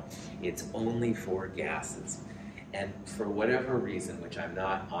about. It's only for gases. And for whatever reason, which I'm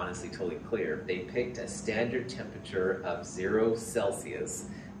not honestly totally clear, they picked a standard temperature of 0 Celsius,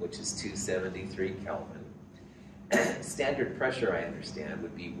 which is 273 Kelvin. Standard pressure, I understand,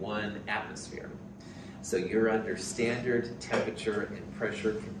 would be 1 atmosphere. So you're under standard temperature and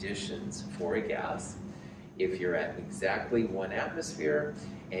pressure conditions for a gas. If you're at exactly 1 atmosphere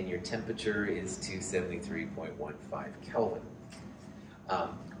and your temperature is 273.15 Kelvin.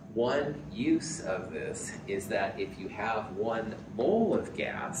 One use of this is that if you have 1 mole of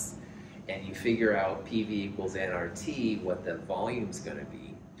gas and you figure out PV equals nRT, what the volume's going to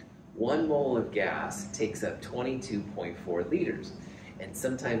be, 1 mole of gas takes up 22.4 liters. And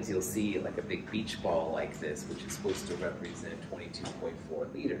sometimes you'll see like a big beach ball like this, which is supposed to represent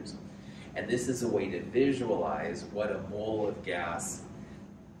 22.4 liters. And this is a way to visualize what a mole of gas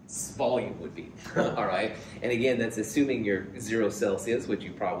volume would be, all right? And again, that's assuming you're 0 Celsius, which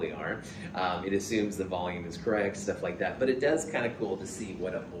you probably aren't. It assumes the volume is correct, stuff like that. But it does kind of cool to see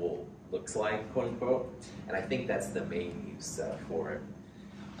what a mole looks like, quote unquote. And I think that's the main use for it.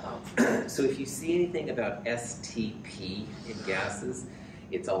 So if you see anything about STP in gases,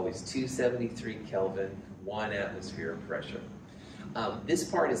 it's always 273 Kelvin, 1 atmosphere of pressure. This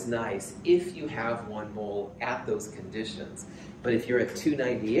part is nice if you have 1 mole at those conditions. But if you're at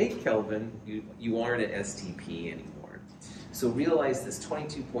 298 Kelvin, you aren't at STP anymore. So realize this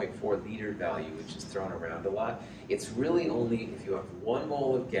 22.4 liter value, which is thrown around a lot, it's really only if you have 1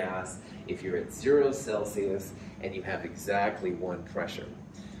 mole of gas, if you're at 0 Celsius, and you have exactly 1 pressure.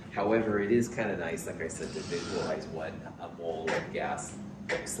 However, it is kind of nice, like I said, to visualize what a mole of gas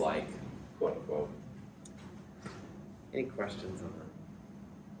looks like, quote unquote. Any questions on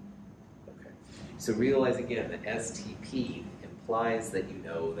that? Okay. So realize again that STP implies that you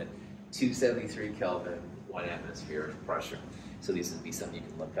know that 273 Kelvin, 1 atmosphere of pressure. So these would be something you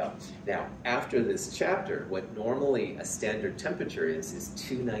can look up. Now, after this chapter, what normally a standard temperature is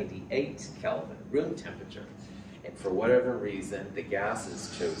 298 Kelvin, room temperature. And for whatever reason, the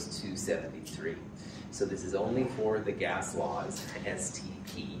gases chose 273. So this is only for the gas laws,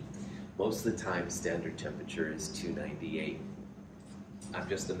 STP. Most of the time, standard temperature is 298. I'm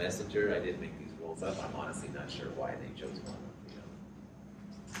just a messenger. I didn't make these rules up. I'm honestly not sure why they chose one over the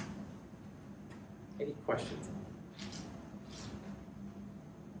other. Any questions?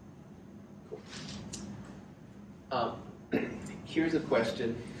 Cool. Here's a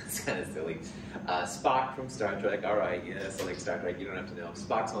question. It's kind of silly. Spock from Star Trek. All right, yes, I like Star Trek. You don't have to know.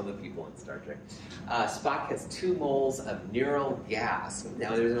 Spock's one of the people in Star Trek. Spock has 2 moles of neural gas.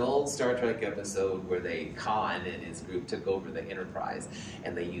 Now, there's an old Star Trek episode where Khan and his group took over the Enterprise,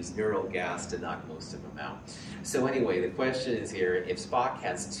 and they used neural gas to knock most of them out. So anyway, the question is here, if Spock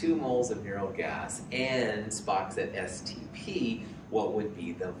has 2 moles of neural gas and Spock's at STP, what would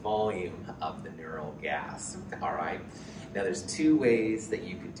be the volume of the neural gas? All right. Now, there's 2 ways that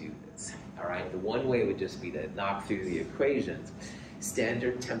you could do this, all right? The one way would just be to knock through the equations.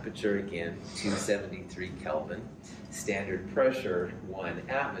 Standard temperature, again, 273 Kelvin. Standard pressure, 1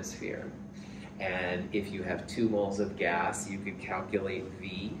 atmosphere. And if you have 2 moles of gas, you could calculate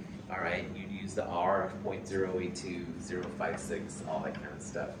V, all right? You'd use the R of 0.082056, all that kind of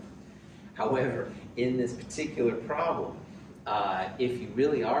stuff. However, in this particular problem, if you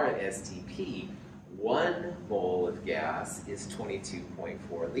really are at STP, 1 mole of gas is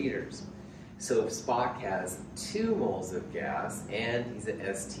 22.4 liters. So if Spock has 2 moles of gas and he's at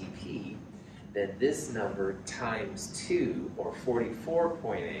STP, then this number times 2, or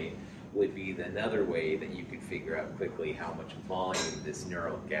 44.8, would be another way that you could figure out quickly how much volume this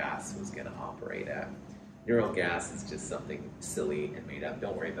neural gas was going to operate at. Neural gas is just something silly and made up.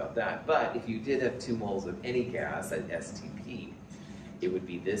 Don't worry about that. But if you did have 2 moles of any gas at STP, it would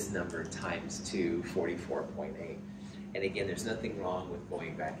be this number times 2, 44.8. And again, there's nothing wrong with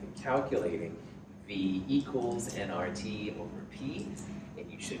going back and calculating V equals nRT over P,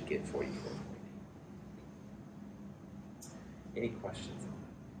 and you should get 44.8. Any questions on that?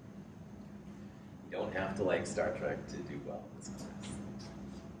 You don't have to like Star Trek to do well in this class.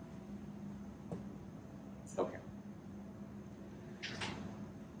 Okay.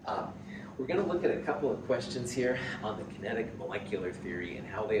 We're going to look at a couple of questions here on the kinetic molecular theory and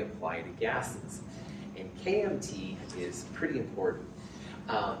how they apply to gases. And KMT is pretty important.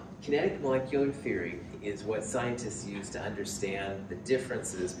 Kinetic molecular theory is what scientists use to understand the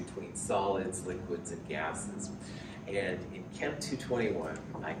differences between solids, liquids, and gases. And in Chem 221,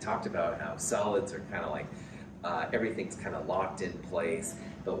 I talked about how solids are kind of like everything's kind of locked in place,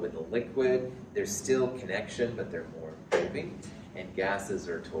 but with a liquid, there's still connection, but they're more moving. And gases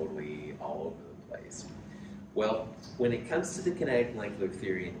are totally all over the place. Well, when it comes to the kinetic molecular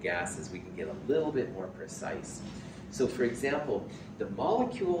theory in gases, we can get a little bit more precise. So for example, the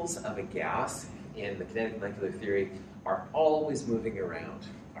molecules of a gas in the kinetic molecular theory are always moving around,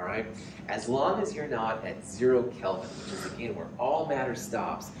 all right? As long as you're not at 0 Kelvin, which is again where all matter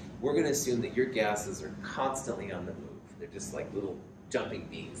stops, we're going to assume that your gases are constantly on the move. They're just like little jumping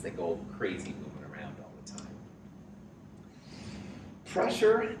beans. They go crazy moving around all the time.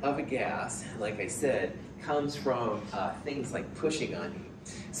 Pressure of a gas, like I said, comes from things like pushing on you.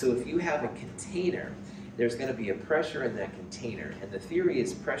 So if you have a container, there's going to be a pressure in that container, and the theory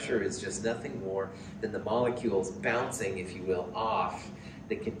is pressure is just nothing more than the molecules bouncing, if you will, off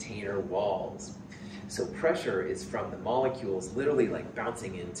the container walls. So pressure is from the molecules literally like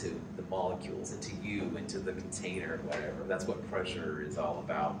bouncing into the molecules, into you, into the container, whatever. That's what pressure is all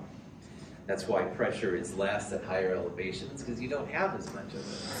about. That's why pressure is less at higher elevations, because you don't have as much of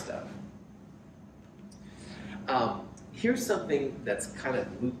this stuff. Here's something that's kind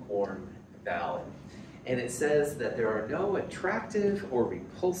of lukewarm valid. And it says that there are no attractive or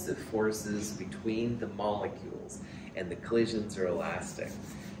repulsive forces between the molecules, and the collisions are elastic.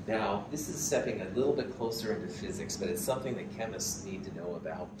 Now, this is stepping a little bit closer into physics, but it's something that chemists need to know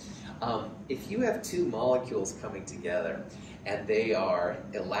about. If you have 2 molecules coming together and they are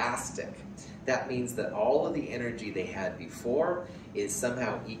elastic, that means that all of the energy they had before is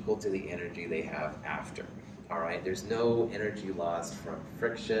somehow equal to the energy they have after. All right, there's no energy lost from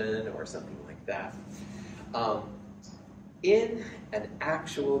friction or something like that. In an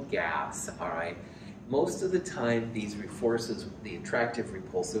actual gas, all right, most of the time these forces, the attractive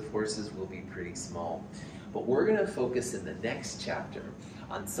repulsive forces, will be pretty small. But we're going to focus in the next chapter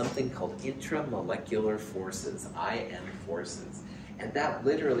on something called intramolecular forces, IM forces. And that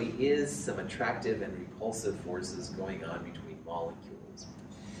literally is some attractive and repulsive forces going on between molecules.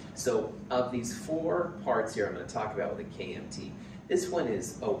 So of these 4 parts here I'm going to talk about with the KMT, this one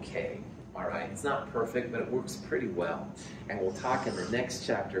is okay, all right? It's not perfect, but it works pretty well. And we'll talk in the next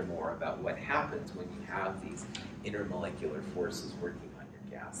chapter more about what happens when you have these intermolecular forces working on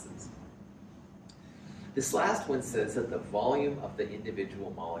your gases. This last one says that the volume of the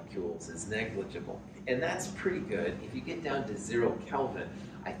individual molecules is negligible, and that's pretty good. If you get down to 0 Kelvin,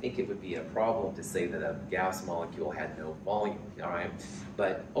 I think it would be a problem to say that a gas molecule had no volume, all right?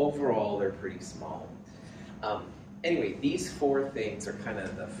 But overall, they're pretty small. Anyway, these 4 things are kind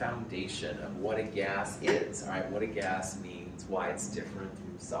of the foundation of what a gas is, all right? What a gas means, why it's different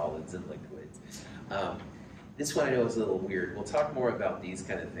from solids and liquids. This one I know is a little weird. We'll talk more about these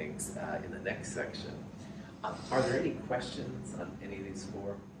kind of things in the next section. Are there any questions on any of these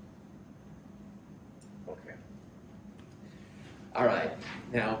 4? Okay. All right,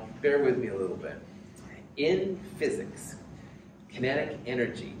 now bear with me a little bit. In physics, kinetic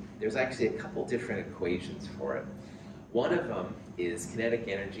energy, there's actually a couple different equations for it. One of them is kinetic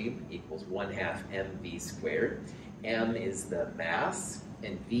energy equals 1/2 mv squared. M is the mass,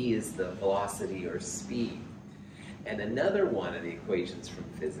 and v is the velocity or speed. And another one of the equations from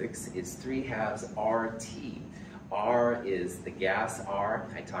physics is 3/2 RT. R is the gas R,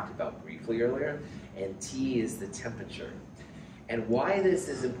 I talked about briefly earlier, and T is the temperature. And why this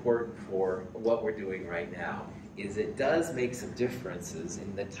is important for what we're doing right now is it does make some differences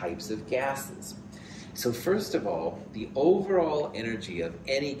in the types of gases. So first of all, the overall energy of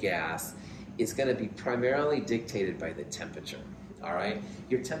any gas is going to be primarily dictated by the temperature. All right,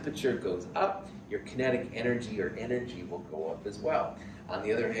 your temperature goes up, your kinetic energy or energy will go up as well. On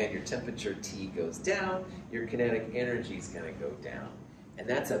the other hand, your temperature T goes down, your kinetic energy is going to go down. And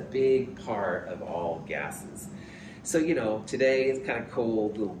that's a big part of all gases. So, you know, today it's kind of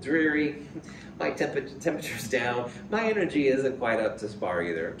cold, a little dreary. My temperature's down. My energy isn't quite up to par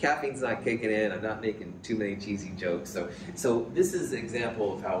either. Caffeine's not kicking in. I'm not making too many cheesy jokes. So this is an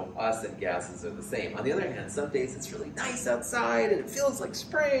example of how us and gases are the same. On the other hand, some days it's really nice outside and it feels like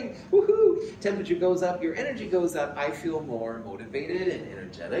spring. Woohoo! Temperature goes up, your energy goes up. I feel more motivated and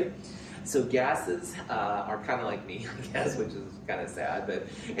energetic. So gases are kind of like me, I guess, which is kind of sad. But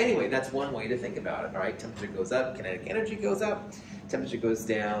anyway, that's one way to think about it, all right? Temperature goes up, kinetic energy goes up. Temperature goes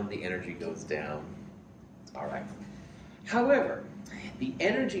down, the energy goes down. All right. However, the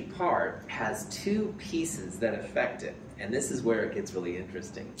energy part has 2 pieces that affect it. And this is where it gets really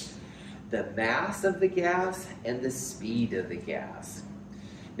interesting. The mass of the gas and the speed of the gas.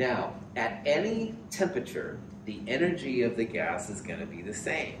 Now, at any temperature, the energy of the gas is going to be the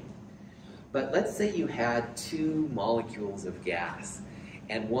same. But let's say you had 2 molecules of gas,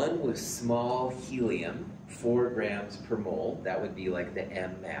 and one was small helium, 4 grams per mole, that would be like the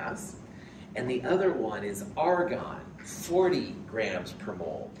M mass, and the other one is argon, 40 grams per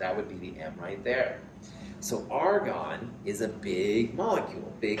mole, that would be the M right there. So argon is a big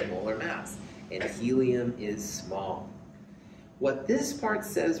molecule, big molar mass, and helium is small. What this part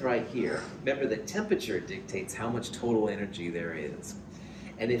says right here, remember the temperature dictates how much total energy there is.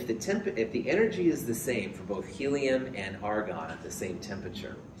 And if the energy is the same for both helium and argon at the same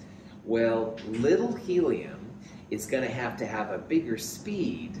temperature, well, little helium is going to have a bigger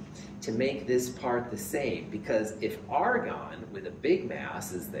speed to make this part the same, because if argon with a big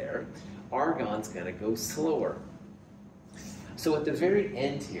mass is there, argon's going to go slower. So at the very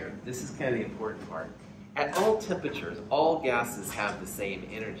end here, this is kind of the important part. At all temperatures, all gases have the same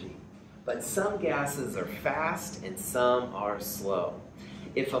energy, but some gases are fast and some are slow.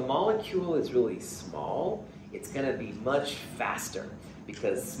 If a molecule is really small, it's going to be much faster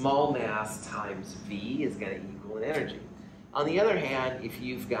because small mass times V is going to equal an energy. On the other hand, if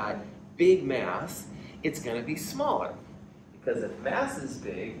you've got big mass, it's going to be smaller because if mass is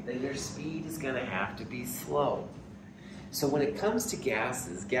big, then your speed is going to have to be slow. So when it comes to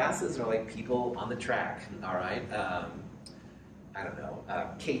gases, gases are like people on the track, all right? I don't know,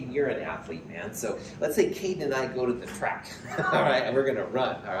 Caden, you're an athlete, man. So let's say Caden and I go to the track, all right, and we're gonna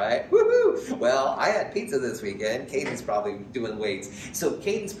run, all right? Woohoo! Well, I had pizza this weekend. Caden's probably doing weights. So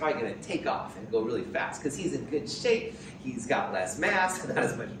Caden's probably gonna take off and go really fast because he's in good shape. He's got less mass, not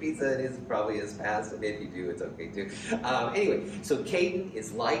as much pizza, and isn't probably as fast, and if you do, it's okay too. Anyway, so Caden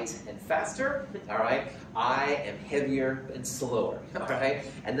is light and faster, all right? I am heavier and slower, all right?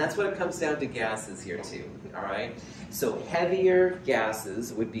 And that's what it comes down to gases here too, all right? So heavier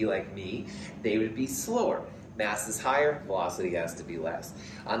gases would be like me, they would be slower. Mass is higher, velocity has to be less.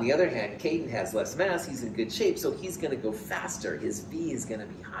 On the other hand, Caden has less mass, he's in good shape, so he's gonna go faster. His V is gonna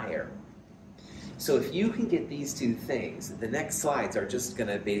be higher. So if you can get these 2 things, the next slides are just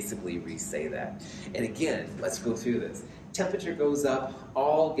gonna basically re-say that. And again, let's go through this. Temperature goes up,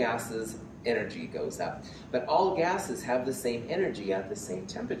 all gases' energy goes up. But all gases have the same energy at the same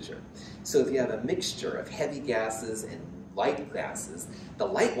temperature. So if you have a mixture of heavy gases and light gases, the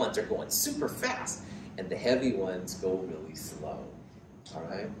light ones are going super fast, and the heavy ones go really slow. All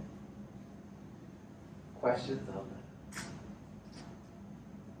right? Questions on that?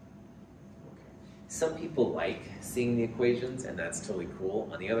 Okay. Some people like seeing the equations, and that's totally cool.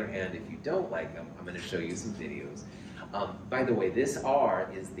 On the other hand, if you don't like them, I'm going to show you some videos. By the way, this R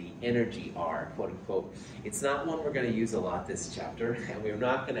is the energy R, quote unquote. It's not one we're going to use a lot this chapter, and we're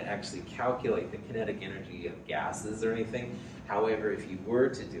not going to actually calculate the kinetic energy of gases or anything. However, if you were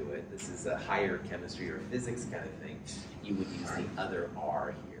to do it, this is a higher chemistry or physics kind of thing, you would use the other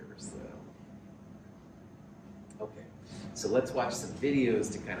R here. So, okay, so let's watch some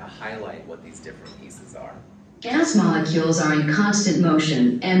videos to kind of highlight what these different pieces are. Gas molecules are in constant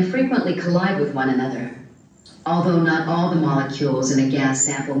motion and frequently collide with one another. Although not all the molecules in a gas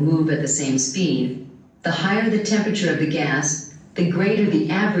sample move at the same speed, the higher the temperature of the gas, the greater the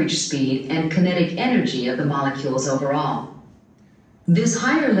average speed and kinetic energy of the molecules overall. This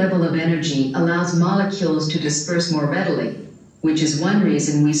higher level of energy allows molecules to disperse more readily, which is one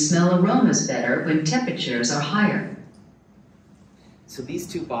reason we smell aromas better when temperatures are higher. So these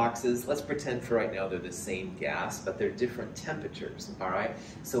two boxes, let's pretend for right now they're the same gas, but they're different temperatures, all right?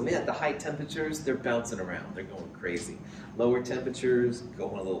 So man, at the high temperatures, they're bouncing around, they're going crazy. Lower temperatures,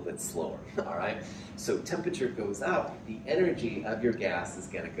 going a little bit slower, all right? So temperature goes up, the energy of your gas is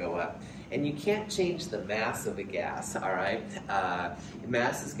gonna go up. And you can't change the mass of a gas, all right?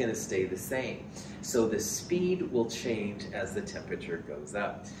 Mass is gonna stay the same. So the speed will change as the temperature goes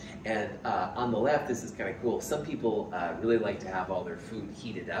up. And on the left, this is kind of cool. Some people really like to have all their food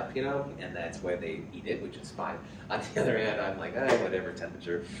heated up, you know, and that's why they eat it, which is fine. On the other hand, I'm like, whatever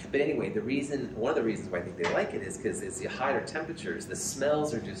temperature. But anyway, one of the reasons why I think they like it is because it's the higher temperatures, the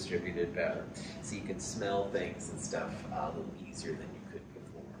smells are distributed better. So you can smell things and stuff a little easier than you could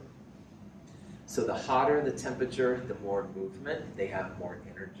before. So the hotter the temperature, the more movement, they have more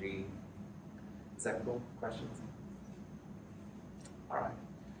energy. Is that cool? Questions? All right.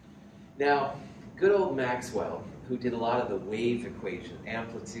 Now, good old Maxwell, who did a lot of the wave equation,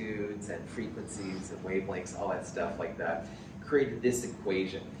 amplitudes and frequencies and wavelengths, all that stuff like that, created this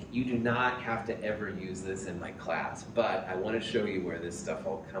equation. You do not have to ever use this in my class, but I want to show you where this stuff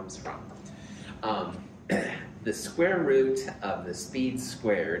all comes from. The square root of the speed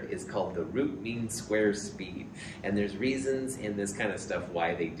squared is called the root mean square speed. And there's reasons in this kind of stuff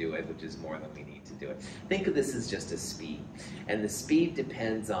why they do it, which is more than we need to do it. Think of this as just a speed. And the speed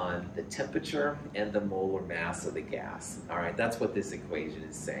depends on the temperature and the molar mass of the gas. All right, that's what this equation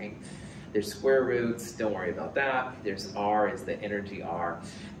is saying. There's square roots, don't worry about that. There's R is the energy R.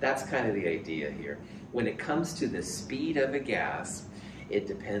 That's kind of the idea here. When it comes to the speed of a gas, it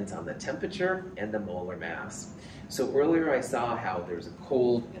depends on the temperature and the molar mass. So earlier I saw how there's a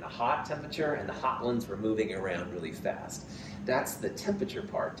cold and a hot temperature, and the hot ones were moving around really fast. That's the temperature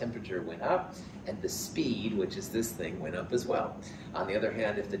part. Temperature went up, and the speed, which is this thing, went up as well. On the other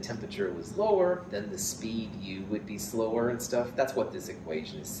hand, if the temperature was lower, then the speed U would be slower and stuff. That's what this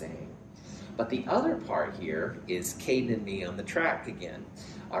equation is saying. But the other part here is Caden and me on the track again,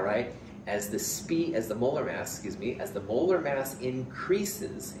 all right? As the molar mass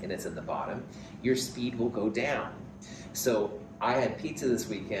increases, and it's in the bottom, your speed will go down. So I had pizza this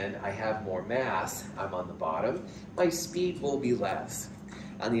weekend, I have more mass, I'm on the bottom, my speed will be less.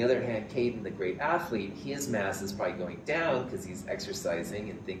 On the other hand, Caden, the great athlete, his mass is probably going down because he's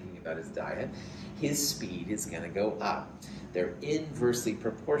exercising and thinking about his diet. His speed is going to go up. They're inversely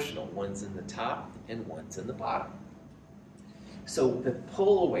proportional. One's in the top and one's in the bottom. So the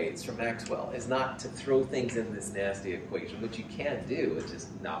polar waves from Maxwell is not to throw things in this nasty equation, which you can do, it's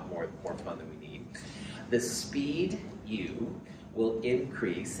just not more fun than we need. The speed, U, will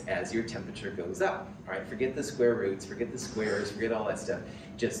increase as your temperature goes up. All right, forget the square roots, forget the squares, forget all that stuff.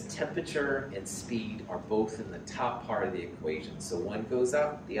 Just temperature and speed are both in the top part of the equation. So one goes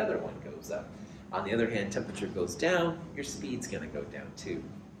up, the other one goes up. On the other hand, temperature goes down, your speed's gonna go down too.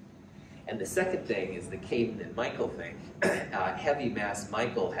 And the second thing is the Caden and Michael thing. Heavy mass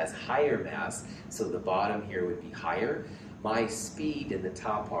Michael has higher mass, so the bottom here would be higher. My speed in the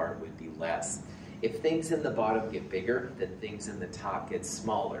top part would be less. If things in the bottom get bigger, then things in the top get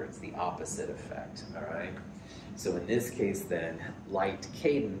smaller. It's the opposite effect, all right? So in this case then, light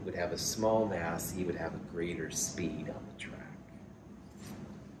Caden would have a small mass, he would have a greater speed on the track.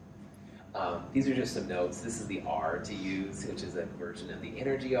 These are just some notes. This is the R to use, which is a version of the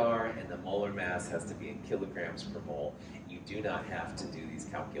energy R, and the molar mass has to be in kilograms per mole. You do not have to do these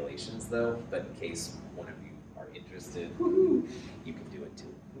calculations though, but in case one of you are interested, woohoo, you can do it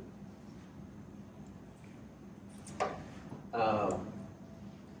too.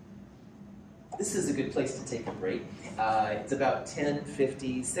 This is a good place to take a break. It's about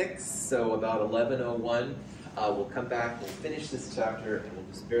 10:56, so about 11:01. We'll come back, we'll finish this chapter, and we'll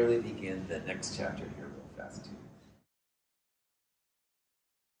just barely begin the next chapter here.